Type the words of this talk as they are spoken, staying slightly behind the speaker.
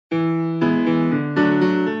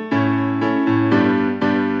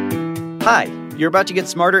Hi, you're about to get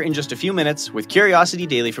smarter in just a few minutes with Curiosity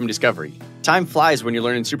Daily from Discovery. Time flies when you're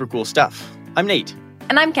learning super cool stuff. I'm Nate.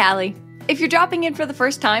 And I'm Callie. If you're dropping in for the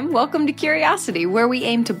first time, welcome to Curiosity, where we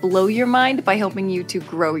aim to blow your mind by helping you to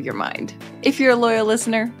grow your mind. If you're a loyal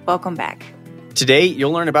listener, welcome back. Today,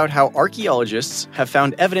 you'll learn about how archaeologists have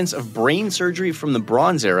found evidence of brain surgery from the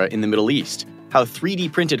Bronze Era in the Middle East, how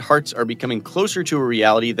 3D printed hearts are becoming closer to a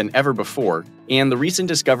reality than ever before, and the recent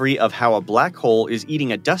discovery of how a black hole is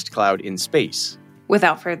eating a dust cloud in space.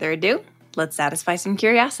 Without further ado, let's satisfy some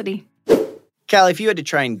curiosity. Cal, if you had to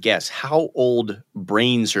try and guess how old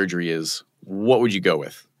brain surgery is, what would you go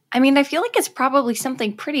with? I mean, I feel like it's probably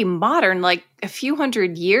something pretty modern, like a few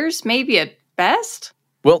hundred years, maybe at best.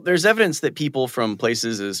 Well, there's evidence that people from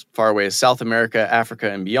places as far away as South America, Africa,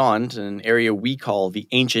 and beyond, an area we call the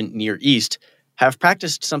ancient Near East, have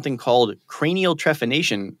practiced something called cranial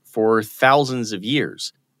trephination for thousands of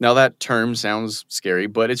years. Now, that term sounds scary,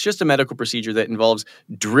 but it's just a medical procedure that involves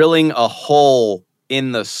drilling a hole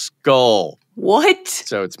in the skull. What?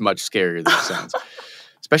 So it's much scarier than it sounds.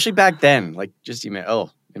 Especially back then.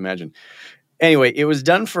 Imagine. Anyway, it was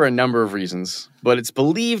done for a number of reasons, but it's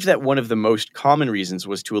believed that one of the most common reasons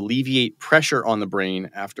was to alleviate pressure on the brain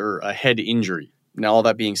after a head injury. Now, all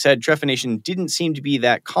that being said, trephination didn't seem to be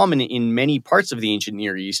that common in many parts of the ancient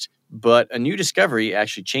Near East, but a new discovery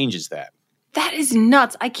actually changes that. That is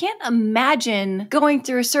nuts. I can't imagine going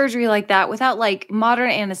through a surgery like that without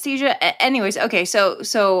modern anesthesia. Anyways, okay,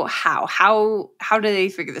 so how do they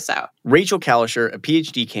figure this out? Rachel Kalischer, a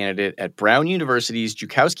PhD candidate at Brown University's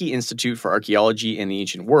Joukowsky Institute for Archaeology and the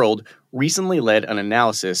Ancient World, recently led an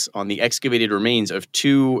analysis on the excavated remains of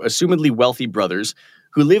two assumedly wealthy brothers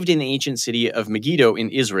who lived in the ancient city of Megiddo in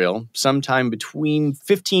Israel sometime between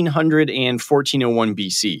 1500 and 1401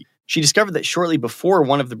 BC. She discovered that shortly before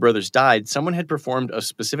one of the brothers died, someone had performed a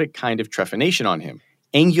specific kind of trephination on him,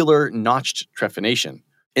 angular notched trephination.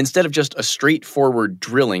 Instead of just a straightforward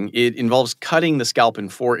drilling, it involves cutting the scalp in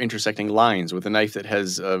four intersecting lines with a knife that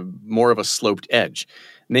has more of a sloped edge.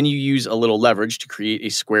 And then you use a little leverage to create a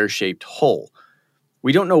square-shaped hole.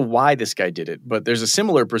 We don't know why this guy did it, but there's a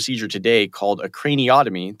similar procedure today called a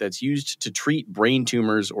craniotomy that's used to treat brain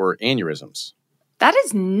tumors or aneurysms. That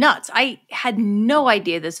is nuts. I had no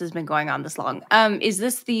idea this has been going on this long. Is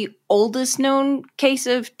this the oldest known case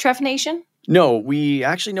of trephination? No, we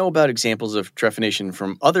actually know about examples of trephination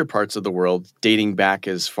from other parts of the world dating back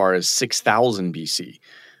as far as 6000 BC.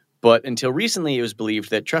 But until recently, it was believed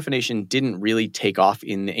that trephination didn't really take off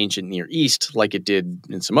in the ancient Near East like it did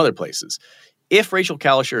in some other places. If Rachel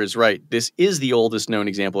Kalischer is right, this is the oldest known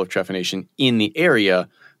example of trephination in the area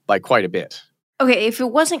by quite a bit. Okay, if it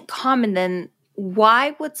wasn't common, then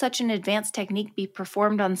why would such an advanced technique be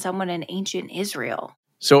performed on someone in ancient Israel?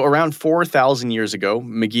 So around 4,000 years ago,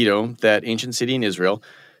 Megiddo, that ancient city in Israel,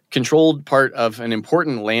 controlled part of an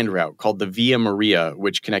important land route called the Via Maria,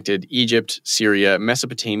 which connected Egypt, Syria,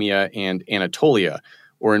 Mesopotamia, and Anatolia,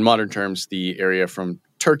 or in modern terms, the area from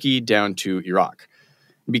Turkey down to Iraq.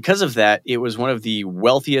 Because of that, it was one of the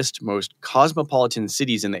wealthiest, most cosmopolitan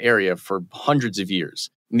cities in the area for hundreds of years.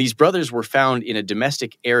 And these brothers were found in a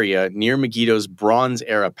domestic area near Megiddo's Bronze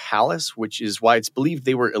Era palace, which is why it's believed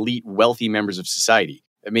they were elite, wealthy members of society,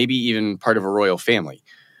 maybe even part of a royal family.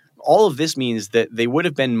 All of this means that they would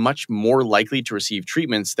have been much more likely to receive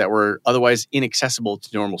treatments that were otherwise inaccessible to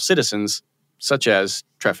normal citizens, such as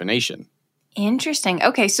trephination. Interesting.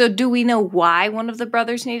 Okay, so do we know why one of the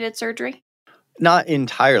brothers needed surgery? Not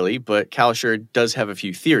entirely, but Kalischer does have a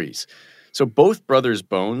few theories. So both brothers'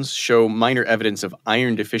 bones show minor evidence of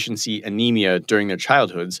iron deficiency anemia during their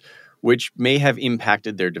childhoods, which may have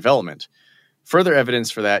impacted their development. Further evidence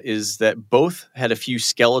for that is that both had a few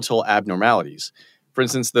skeletal abnormalities. For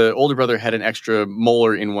instance, the older brother had an extra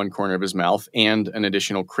molar in one corner of his mouth and an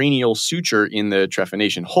additional cranial suture in the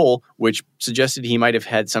trephination hole, which suggested he might have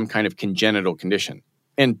had some kind of congenital condition.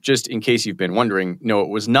 And just in case you've been wondering, no, it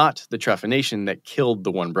was not the trephination that killed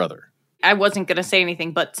the one brother. I wasn't going to say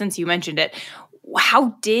anything, but since you mentioned it, how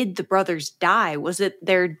did the brothers die? Was it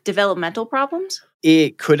their developmental problems?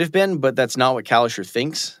 It could have been, but that's not what Kalischer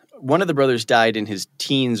thinks. One of the brothers died in his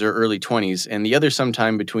teens or early 20s, and the other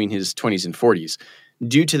sometime between his 20s and 40s.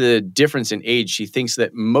 Due to the difference in age, she thinks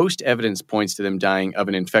that most evidence points to them dying of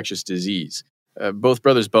an infectious disease. Both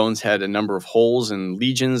brothers' bones had a number of holes and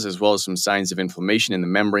lesions, as well as some signs of inflammation in the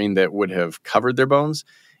membrane that would have covered their bones.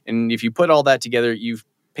 And if you put all that together, you've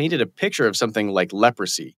painted a picture of something like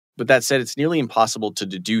leprosy. But that said, it's nearly impossible to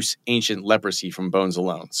deduce ancient leprosy from bones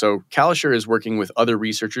alone. So Kalischer is working with other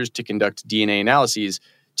researchers to conduct DNA analyses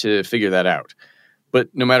to figure that out. But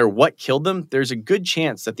no matter what killed them, there's a good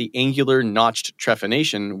chance that the angular notched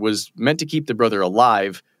trephination was meant to keep the brother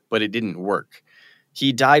alive but it didn't work.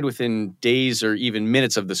 He died within days or even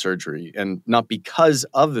minutes of the surgery, and not because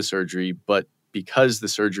of the surgery, but because the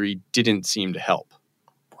surgery didn't seem to help.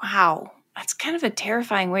 Wow. That's kind of a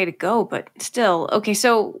terrifying way to go, but still. Okay,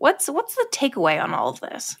 so what's the takeaway on all of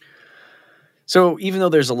this? So even though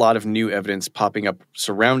there's a lot of new evidence popping up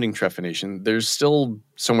surrounding trephination, there's still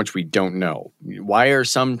so much we don't know. Why are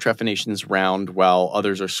some trephinations round while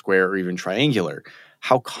others are square or even triangular?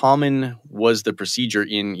 How common was the procedure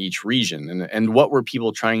in each region? And what were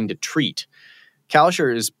people trying to treat?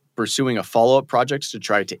 Kalischer is pursuing a follow-up project to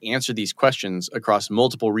try to answer these questions across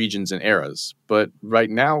multiple regions and eras. But right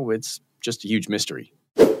now, it's just a huge mystery.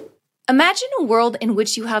 Imagine a world in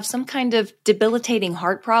which you have some kind of debilitating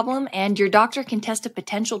heart problem and your doctor can test a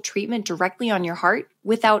potential treatment directly on your heart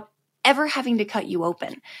without ever having to cut you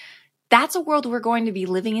open. That's a world we're going to be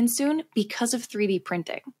living in soon because of 3D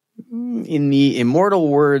printing. In the immortal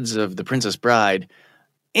words of The Princess Bride,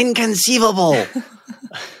 inconceivable!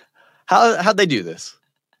 How'd they do this?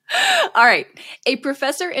 All right. A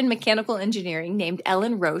professor in mechanical engineering named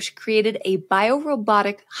Ellen Roche created a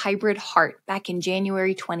biorobotic hybrid heart back in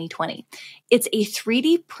January 2020. It's a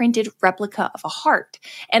 3D printed replica of a heart.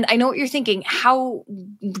 And I know what you're thinking. How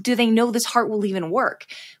do they know this heart will even work?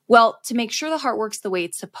 Well, to make sure the heart works the way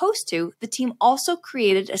it's supposed to, the team also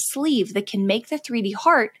created a sleeve that can make the 3D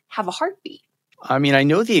heart have a heartbeat. I mean, I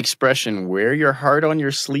know the expression, wear your heart on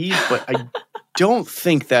your sleeve, but I don't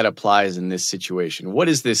think that applies in this situation. What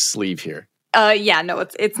is this sleeve here? No,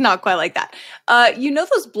 it's not quite like that. You know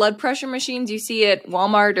those blood pressure machines you see at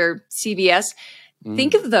Walmart or CVS?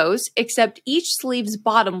 Think of those, except each sleeve's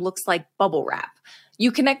bottom looks like bubble wrap.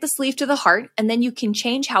 You connect the sleeve to the heart, and then you can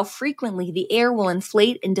change how frequently the air will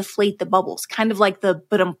inflate and deflate the bubbles, kind of like the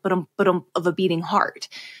ba-dum, ba-dum, ba-dum of a beating heart.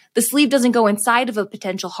 The sleeve doesn't go inside of a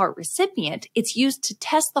potential heart recipient. It's used to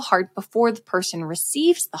test the heart before the person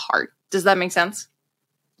receives the heart. Does that make sense?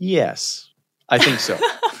 Yes, I think so.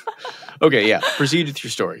 Okay, yeah, proceed with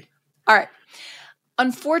your story. All right.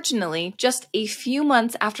 Unfortunately, just a few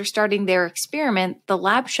months after starting their experiment, the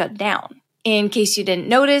lab shut down. In case you didn't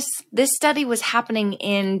notice, this study was happening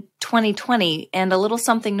in 2020, and a little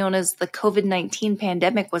something known as the COVID-19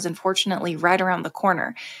 pandemic was unfortunately right around the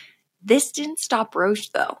corner. This didn't stop Roche,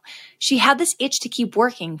 though. She had this itch to keep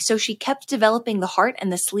working, so she kept developing the heart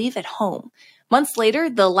and the sleeve at home. Months later,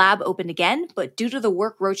 the lab opened again, but due to the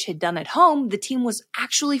work Roche had done at home, the team was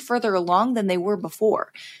actually further along than they were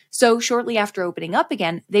before. So shortly after opening up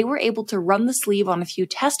again, they were able to run the sleeve on a few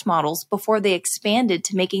test models before they expanded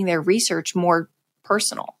to making their research more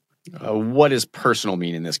personal. What does personal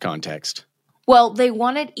mean in this context? Well, they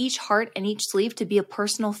wanted each heart and each sleeve to be a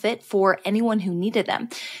personal fit for anyone who needed them.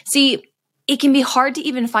 See, it can be hard to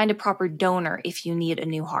even find a proper donor if you need a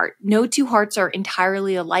new heart. No two hearts are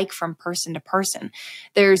entirely alike from person to person.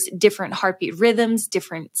 There's different heartbeat rhythms,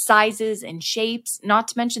 different sizes and shapes, not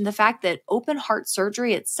to mention the fact that open heart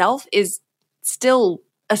surgery itself is still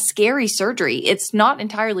a scary surgery. It's not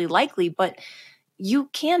entirely likely, but you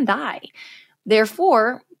can die.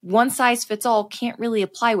 Therefore, one size fits all can't really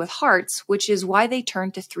apply with hearts, which is why they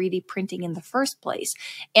turned to 3D printing in the first place.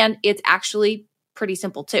 And it's actually pretty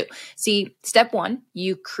simple too. See, step 1,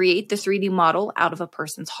 you create the 3D model out of a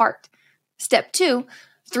person's heart. Step 2,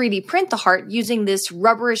 3D print the heart using this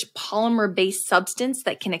rubberish polymer-based substance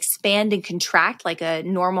that can expand and contract like a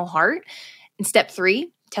normal heart. And step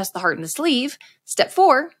 3, test the heart in the sleeve. Step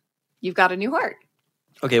 4, you've got a new heart.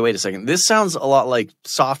 Okay, wait a second. This sounds a lot like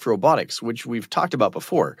soft robotics, which we've talked about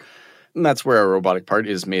before. And that's where a robotic part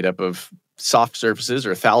is made up of soft surfaces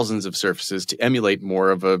or thousands of surfaces to emulate more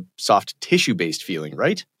of a soft tissue-based feeling,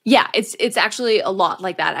 right? Yeah, it's actually a lot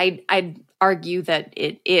like that. I'd argue that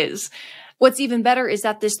it is. What's even better is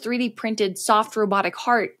that this 3D printed soft robotic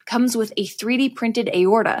heart comes with a 3D printed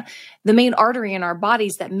aorta, the main artery in our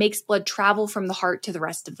bodies that makes blood travel from the heart to the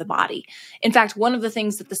rest of the body. In fact, one of the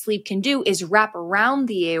things that the sleeve can do is wrap around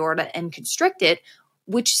the aorta and constrict it,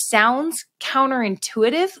 which sounds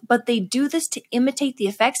counterintuitive, but they do this to imitate the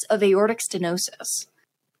effects of aortic stenosis.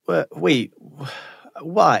 Wait,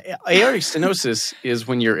 why? Aortic stenosis is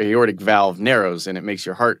when your aortic valve narrows and it makes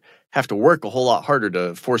your heart have to work a whole lot harder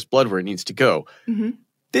to force blood where it needs to go. Mm-hmm.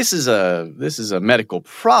 This is a medical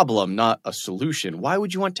problem, not a solution. Why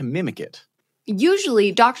would you want to mimic it?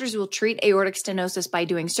 Usually, doctors will treat aortic stenosis by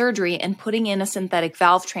doing surgery and putting in a synthetic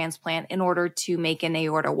valve transplant in order to make an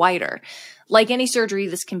aorta wider. Like any surgery,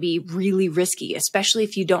 this can be really risky, especially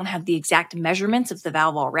if you don't have the exact measurements of the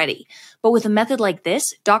valve already. But with a method like this,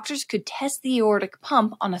 doctors could test the aortic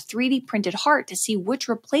pump on a 3D printed heart to see which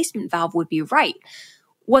replacement valve would be right.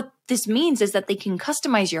 What this means is that they can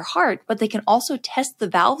customize your heart, but they can also test the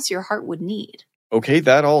valves your heart would need. Okay,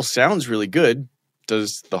 that all sounds really good.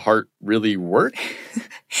 Does the heart really work?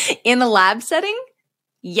 In a lab setting?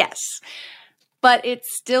 Yes. But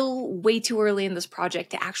it's still way too early in this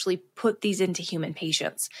project to actually put these into human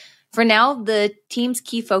patients. For now, the team's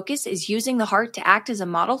key focus is using the heart to act as a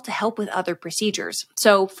model to help with other procedures.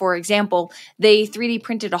 So, for example, they 3D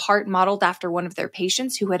printed a heart modeled after one of their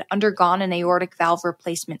patients who had undergone an aortic valve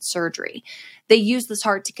replacement surgery. They used this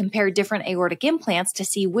heart to compare different aortic implants to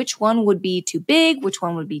see which one would be too big, which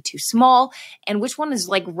one would be too small, and which one is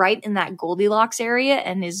like right in that Goldilocks area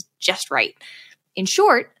and is just right. In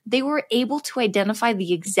short, they were able to identify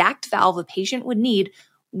the exact valve a patient would need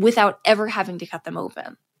without ever having to cut them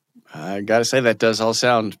open. I gotta say, that does all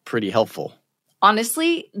sound pretty helpful.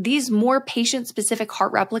 Honestly, these more patient-specific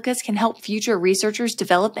heart replicas can help future researchers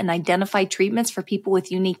develop and identify treatments for people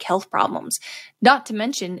with unique health problems. Not to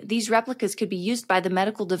mention, these replicas could be used by the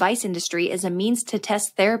medical device industry as a means to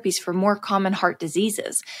test therapies for more common heart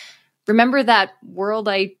diseases. Remember that world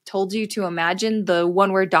I told you to imagine, the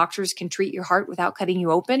one where doctors can treat your heart without cutting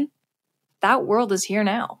you open? That world is here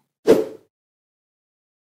now.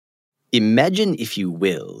 Imagine, if you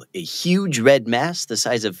will, a huge red mass the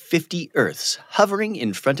size of 50 Earths hovering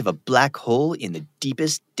in front of a black hole in the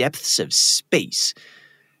deepest depths of space.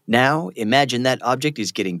 Now, imagine that object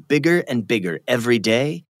is getting bigger and bigger every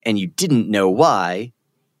day, and you didn't know why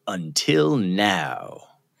until now.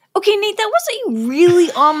 Okay, Nate, that was a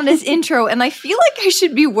really ominous intro, and I feel like I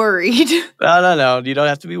should be worried. No, you don't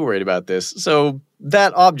have to be worried about this. So,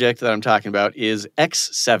 that object that I'm talking about is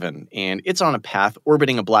X7, and it's on a path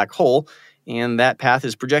orbiting a black hole, and that path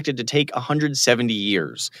is projected to take 170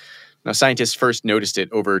 years. Now, scientists first noticed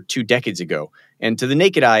it over 2 decades ago, and to the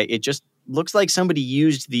naked eye, it just looks like somebody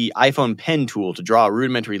used the iPhone pen tool to draw a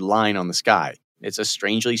rudimentary line on the sky. It's a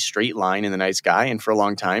strangely straight line in the night sky, and for a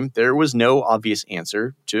long time, there was no obvious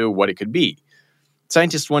answer to what it could be.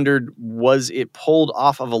 Scientists wondered, was it pulled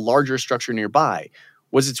off of a larger structure nearby?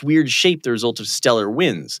 Was its weird shape the result of stellar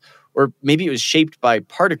winds? Or maybe it was shaped by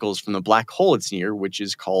particles from the black hole it's near, which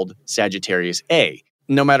is called Sagittarius A.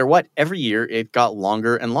 No matter what, every year it got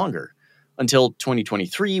longer and longer. Until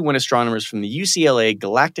 2023, when astronomers from the UCLA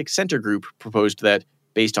Galactic Center Group proposed that,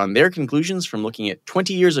 based on their conclusions from looking at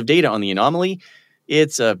 20 years of data on the anomaly,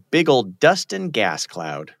 it's a big old dust and gas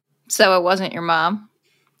cloud. So it wasn't your mom?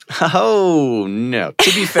 Oh, no.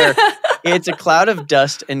 To be fair, it's a cloud of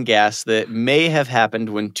dust and gas that may have happened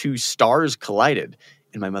when 2 stars collided.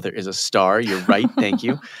 And my mother is a star. You're right. Thank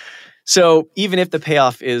you. So even if the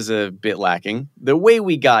payoff is a bit lacking, the way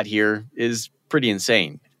we got here is pretty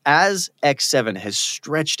insane. As X7 has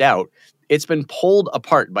stretched out, it's been pulled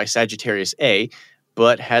apart by Sagittarius A,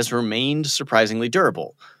 but has remained surprisingly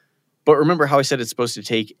durable. But remember how I said it's supposed to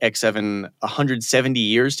take X7 170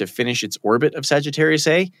 years to finish its orbit of Sagittarius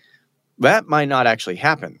A? That might not actually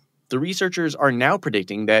happen. The researchers are now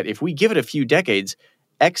predicting that if we give it a few decades,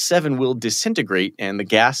 X7 will disintegrate and the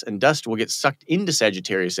gas and dust will get sucked into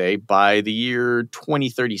Sagittarius A by the year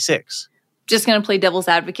 2036. Just going to play devil's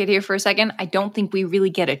advocate here for a second. I don't think we really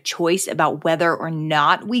get a choice about whether or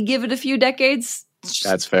not we give it a few decades.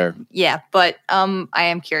 That's fair. Yeah, but I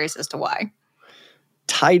am curious as to why.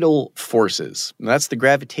 Tidal forces. That's the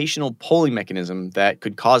gravitational pulling mechanism that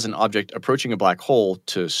could cause an object approaching a black hole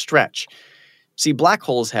to stretch. See, black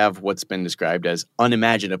holes have what's been described as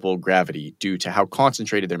unimaginable gravity due to how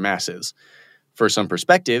concentrated their mass is. For some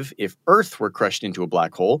perspective, if Earth were crushed into a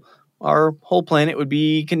black hole, our whole planet would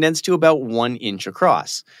be condensed to about 1 inch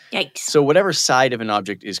across. Yikes. So whatever side of an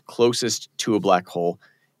object is closest to a black hole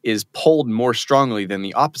is pulled more strongly than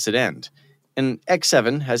the opposite end. And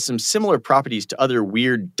X7 has some similar properties to other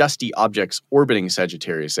weird, dusty objects orbiting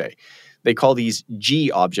Sagittarius A. They call these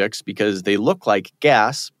G objects because they look like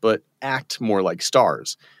gas, but act more like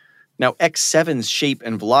stars. Now, X7's shape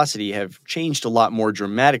and velocity have changed a lot more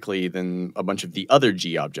dramatically than a bunch of the other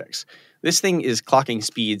G objects. This thing is clocking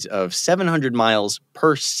speeds of 700 miles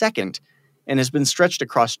per second and has been stretched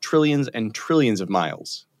across trillions and trillions of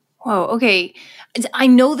miles. Whoa, okay. I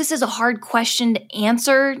know this is a hard question to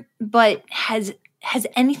answer, but has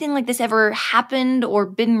anything like this ever happened or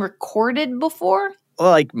been recorded before?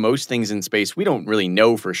 Well, like most things in space, we don't really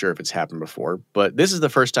know for sure if it's happened before, but this is the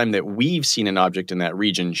first time that we've seen an object in that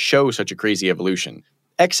region show such a crazy evolution.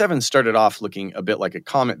 X7 started off looking a bit like a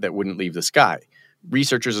comet that wouldn't leave the sky.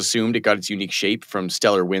 Researchers assumed it got its unique shape from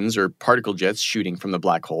stellar winds or particle jets shooting from the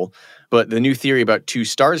black hole, but the new theory about 2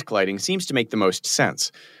 stars colliding seems to make the most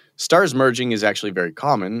sense. Stars merging is actually very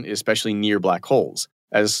common, especially near black holes.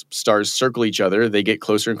 As stars circle each other, they get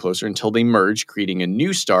closer and closer until they merge, creating a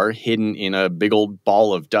new star hidden in a big old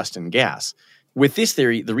ball of dust and gas. With this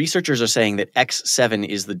theory, the researchers are saying that X7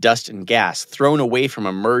 is the dust and gas thrown away from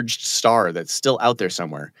a merged star that's still out there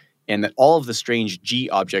somewhere, and that all of the strange G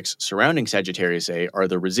objects surrounding Sagittarius A are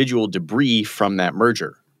the residual debris from that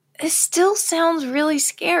merger. It still sounds really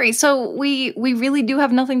scary. So we really do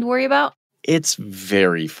have nothing to worry about? It's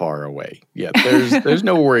very far away. Yeah, there's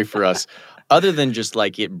no worry for us, other than just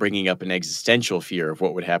like it bringing up an existential fear of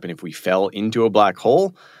what would happen if we fell into a black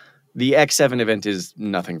hole. The X7 event is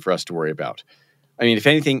nothing for us to worry about. I mean, if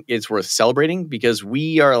anything, it's worth celebrating because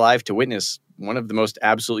we are alive to witness one of the most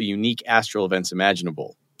absolutely unique astral events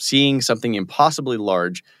imaginable, seeing something impossibly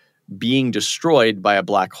large being destroyed by a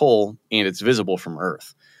black hole, and it's visible from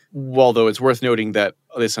Earth. Although it's worth noting that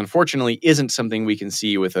this unfortunately isn't something we can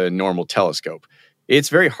see with a normal telescope. It's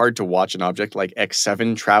very hard to watch an object like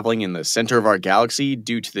X7 traveling in the center of our galaxy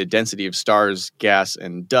due to the density of stars, gas,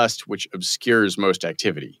 and dust, which obscures most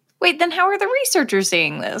activity. Wait, then how are the researchers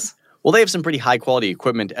seeing this? Well, they have some pretty high-quality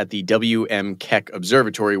equipment at the W.M. Keck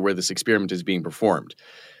Observatory where this experiment is being performed.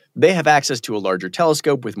 They have access to a larger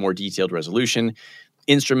telescope with more detailed resolution,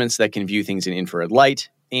 instruments that can view things in infrared light,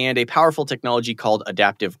 and a powerful technology called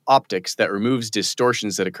adaptive optics that removes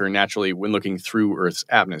distortions that occur naturally when looking through Earth's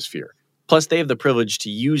atmosphere. Plus, they have the privilege to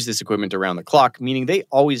use this equipment around the clock, meaning they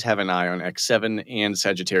always have an eye on X7 and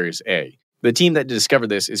Sagittarius A. The team that discovered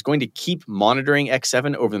this is going to keep monitoring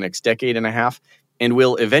X7 over the next decade and a half, and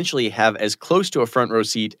will eventually have as close to a front row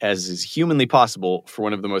seat as is humanly possible for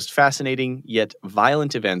one of the most fascinating yet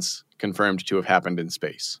violent events confirmed to have happened in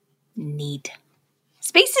space. Neat.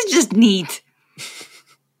 Space is just neat.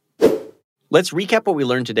 Let's recap what we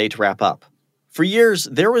learned today to wrap up. For years,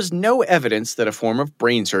 there was no evidence that a form of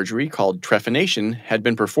brain surgery called trephination had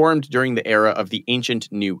been performed during the era of the ancient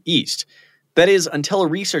Near East. That is, until a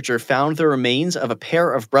researcher found the remains of a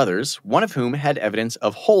pair of brothers, one of whom had evidence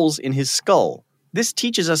of holes in his skull. This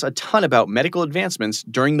teaches us a ton about medical advancements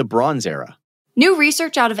during the Bronze Era. New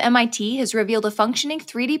research out of MIT has revealed a functioning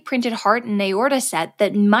 3D printed heart and aorta set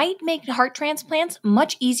that might make heart transplants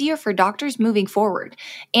much easier for doctors moving forward.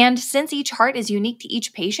 And since each heart is unique to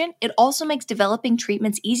each patient, it also makes developing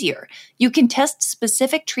treatments easier. You can test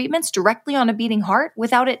specific treatments directly on a beating heart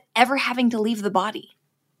without it ever having to leave the body.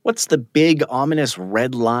 What's the big, ominous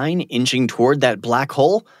red line inching toward that black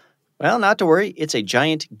hole? Well, not to worry, it's a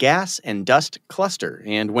giant gas and dust cluster,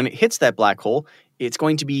 and when it hits that black hole, it's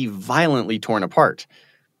going to be violently torn apart.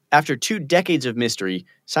 After 2 decades of mystery,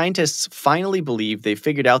 scientists finally believe they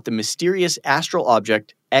figured out the mysterious astral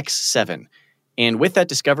object X7. And with that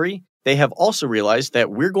discovery, they have also realized that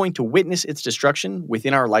we're going to witness its destruction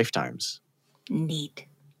within our lifetimes. Neat.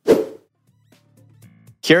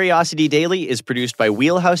 Curiosity Daily is produced by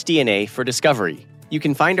Wheelhouse DNA for Discovery. You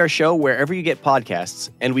can find our show wherever you get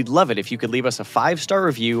podcasts, and we'd love it if you could leave us a 5-star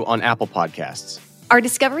review on Apple Podcasts. Our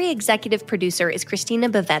Discovery executive producer is Christina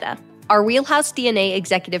Bavetta. Our Wheelhouse DNA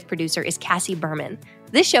executive producer is Cassie Berman.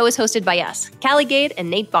 This show is hosted by us, Callie Gade and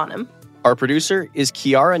Nate Bonham. Our producer is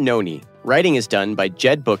Kiara Noni. Writing is done by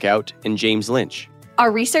Jed Bookout and James Lynch.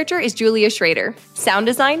 Our researcher is Julia Schrader. Sound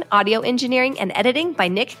design, audio engineering, and editing by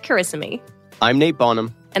Nick Carissimi. I'm Nate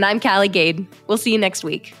Bonham. And I'm Callie Gade. We'll see you next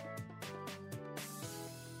week.